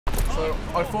So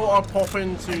I thought I'd pop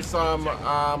into some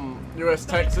US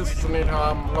Texas to need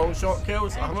long shot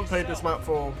kills. I haven't played this map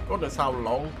for God knows how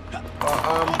long, but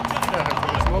yeah,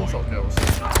 hopefully get some long shot kills.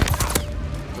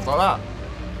 Just like that.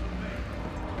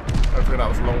 Hopefully that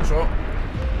was a long shot.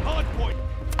 Hard point.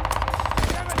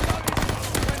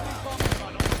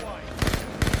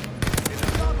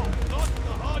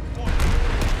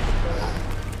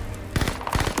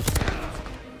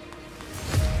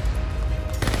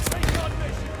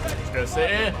 Go sit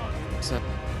here.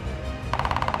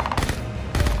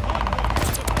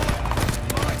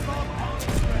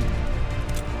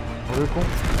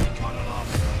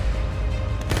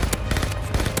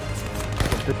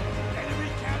 Enemy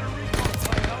counter recon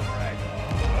plane overhead.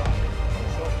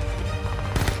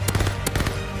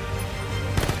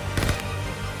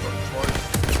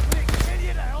 Can you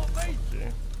help me?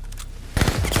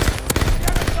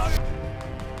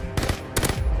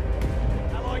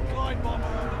 Allied glide bomber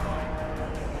on the way.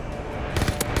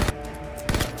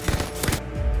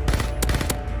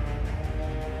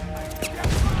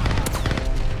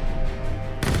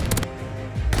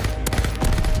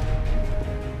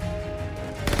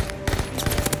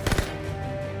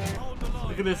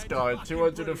 Look at this guy,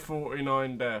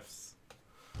 249 deaths.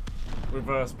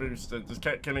 Reverse boosted, just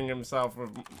kept killing himself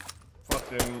with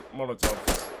fucking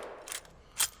Molotovs.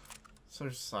 So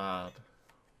sad.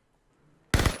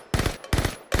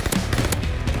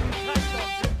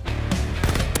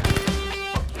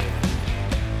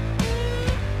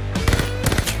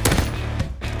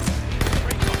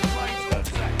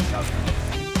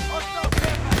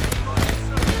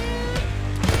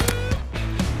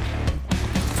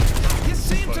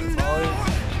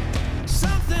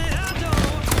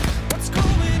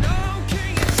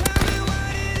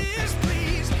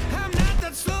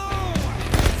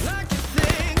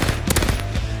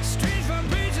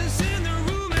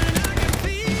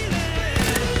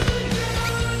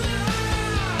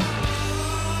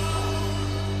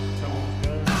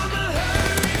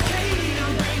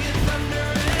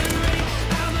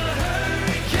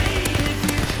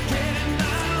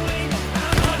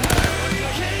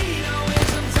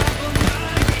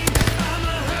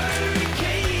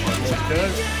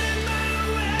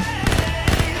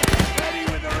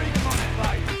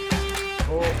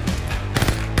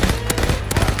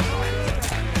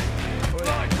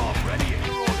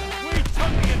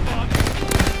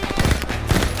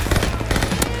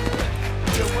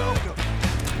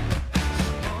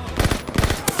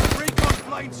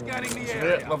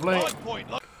 Yeah, lovely.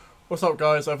 What's up,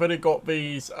 guys? I've only got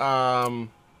these kills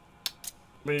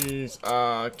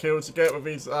to get with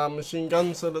these machine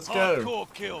guns, so let's go.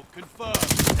 Kill confirmed.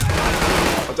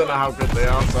 I don't know how good they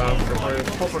are, so I'm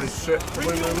probably shit to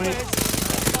win with me.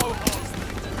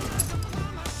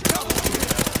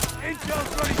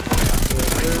 Intel's ready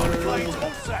for you. Recon planes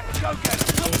all set. Go get it.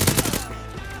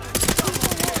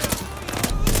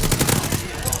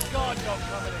 Guard dog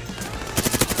coming in.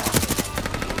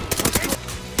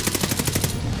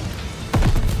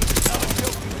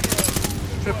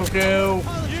 Triple kill.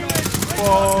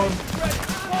 One.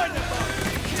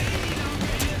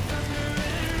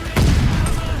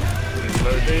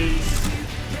 Reload these.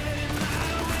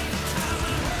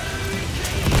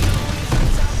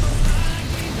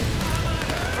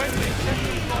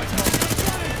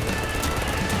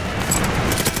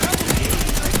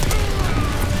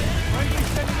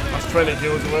 That's 20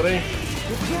 kills already.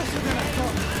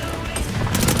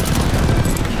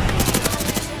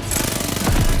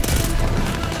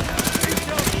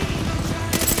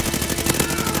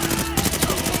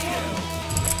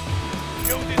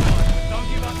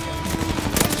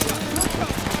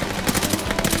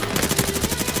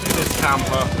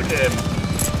 Camper, look at him.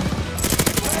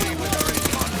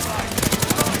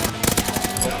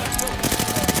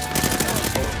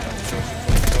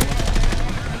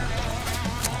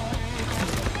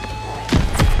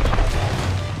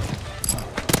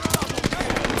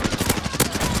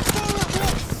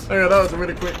 Okay, that was a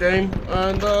really quick game,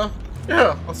 and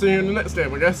yeah, I'll see you in the next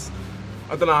game, I guess.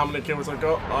 I don't know how many kills I've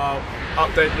got. I'll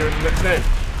update you in the next game.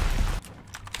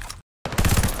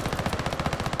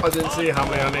 I didn't see how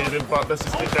many I needed, but let's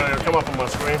just keep going. It'll come up on my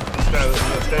screen. Let's go to the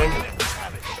next game.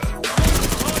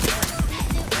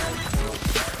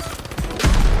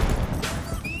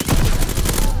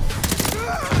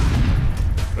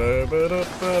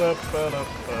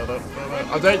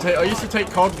 I used to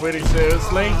take COD really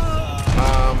seriously.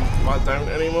 I don't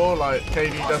anymore. Like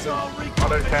KD doesn't. I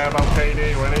don't care about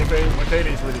KD or anything. My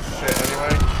KD's really shit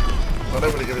anyway. So I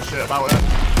don't really give a shit about it.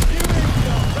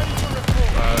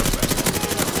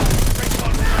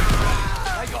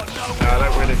 I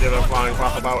don't really give a flying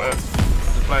crap about it.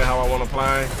 Just play how I want to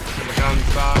play. Get my guns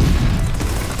done.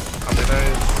 Happy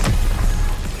days.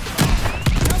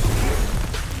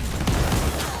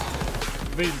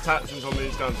 These attachments on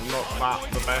these guns are not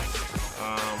that the best. So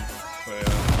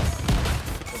yeah.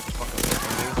 What the fuck I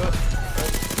use it?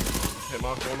 Okay. Hit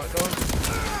marker on that guy.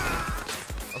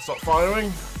 I stop firing.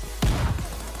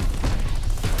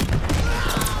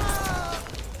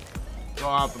 So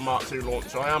I have the Mark II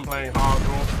launcher. I am playing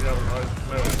hardcore. If you haven't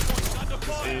noticed,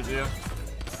 it's easier.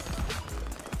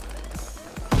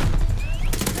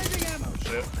 Oh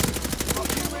shit.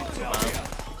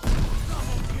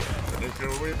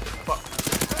 Fuck.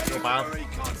 You're bad.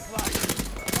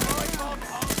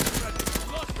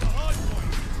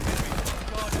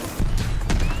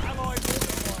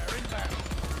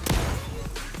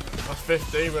 That's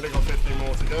 50. We've only got 15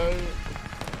 more to go.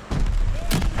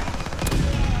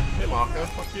 Hit marker.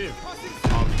 Fuck you.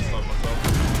 I'll just slow myself.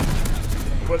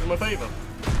 Where's my favour?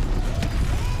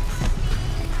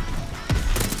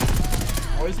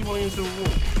 Why is he wanting into a wall?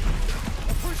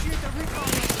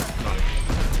 No.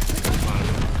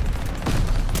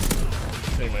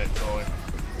 Teammate, sorry.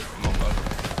 I'm not though.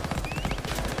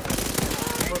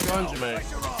 What behind you, mate?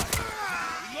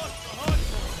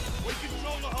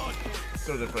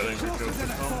 Still didn't put any good kills this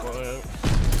time, but yeah.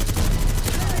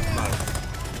 No.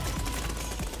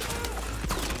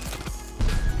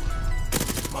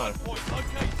 No.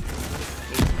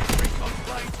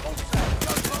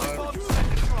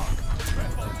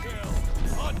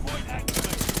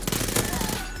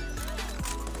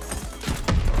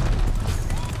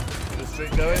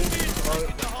 Streak going. Hello.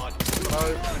 Hello.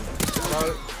 Hello.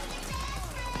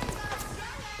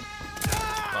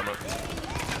 Damn it.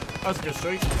 That's a good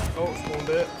streak. Oh, spawned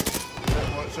it.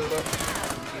 Yeah, right shoulder.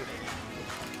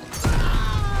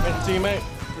 Thank you, teammate.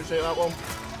 Appreciate that one.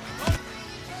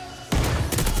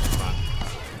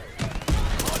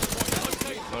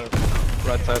 No.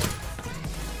 Right side.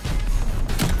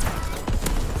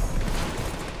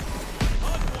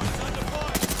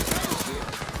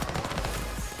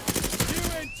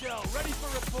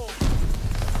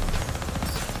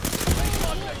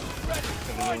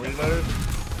 Reload.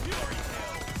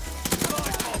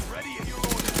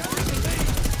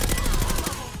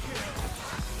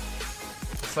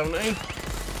 70.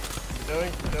 Keep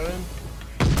going, keep going.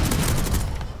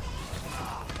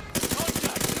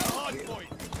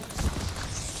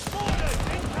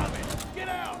 Get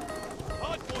out!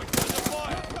 Hardpoint under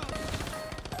fire!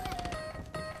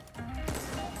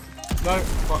 No,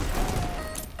 fuck.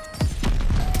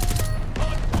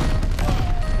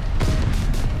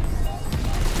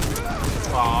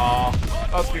 Aww,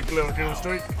 that's a good little kill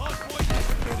streak. Oh,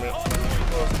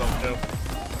 stop kill.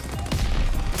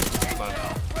 No.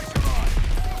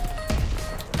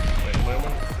 Wait a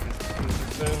moment.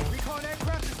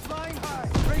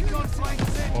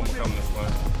 One will come this way.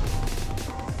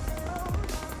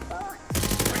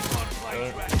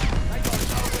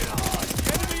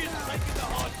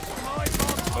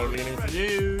 No leaning for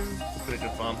you. Pretty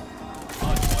good fun.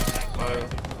 No.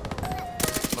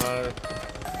 No.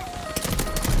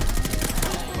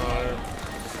 No.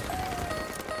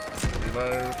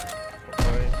 Reload.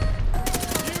 Okay.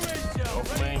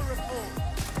 Off me.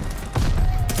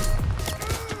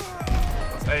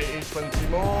 That's 80, 20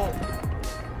 more.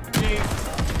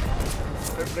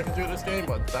 Hopefully I can do it this game,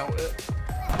 but I doubt it.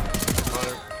 No.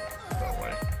 That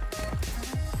way.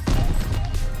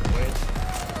 Wait.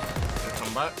 Gonna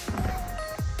come back.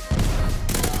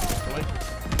 Wait.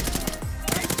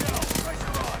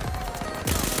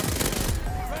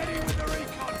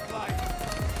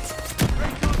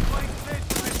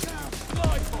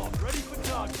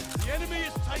 The enemy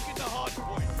is taking the hard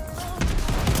point.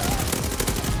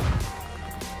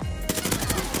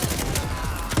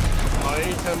 I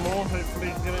need 10 more,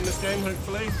 hopefully get in this game,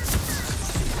 hopefully.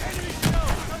 Enemy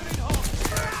down, coming in hot.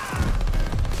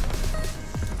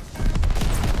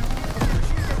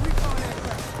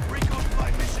 Recon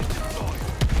flight mission deployed.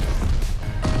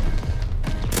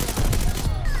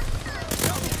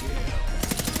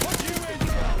 What you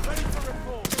intel? Ready for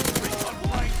report. Recon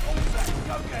planes all set.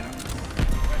 Go get them.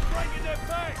 Breaking their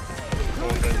backs!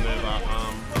 Don't go near that,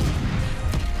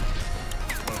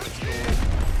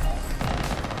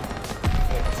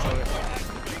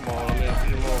 come on, I need a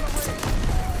few more.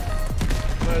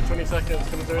 No, 20 seconds,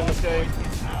 gonna do in this game.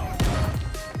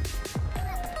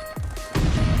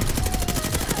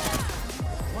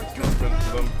 Just sprint to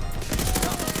them.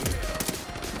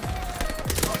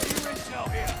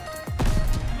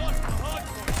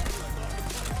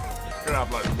 Gonna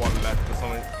have like one left or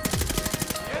something.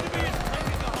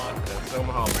 Still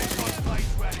my heart.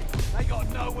 They got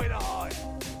nowhere to hide.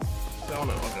 Stay on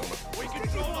it, I'll get on it. We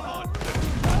control the hunt.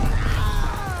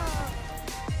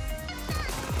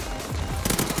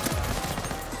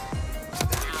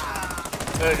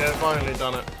 There we go, finally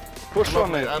done it. Push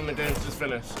on Lovely, it. and the game's just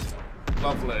finished.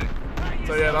 Lovely.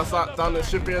 So yeah, that's that done. It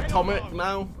should be atomic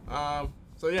now.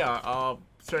 So yeah, I'll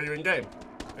show you in game,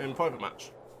 in private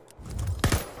match.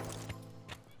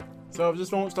 So I've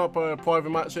just launched up a private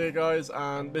match here, guys,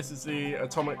 and this is the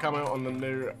atomic camo on the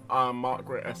new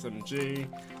Margaret SMG.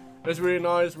 It's really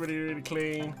nice, really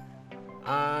clean,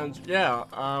 and yeah,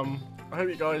 I hope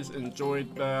you guys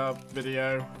enjoyed the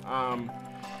video.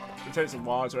 It takes a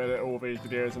while to edit all these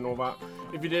videos and all that.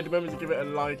 If you did, remember to give it a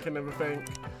like and everything,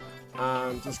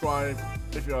 and subscribe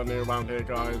if you are new around here,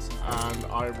 guys, and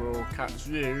I will catch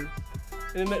you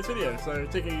in the next video. So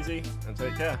take it easy and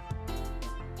take care.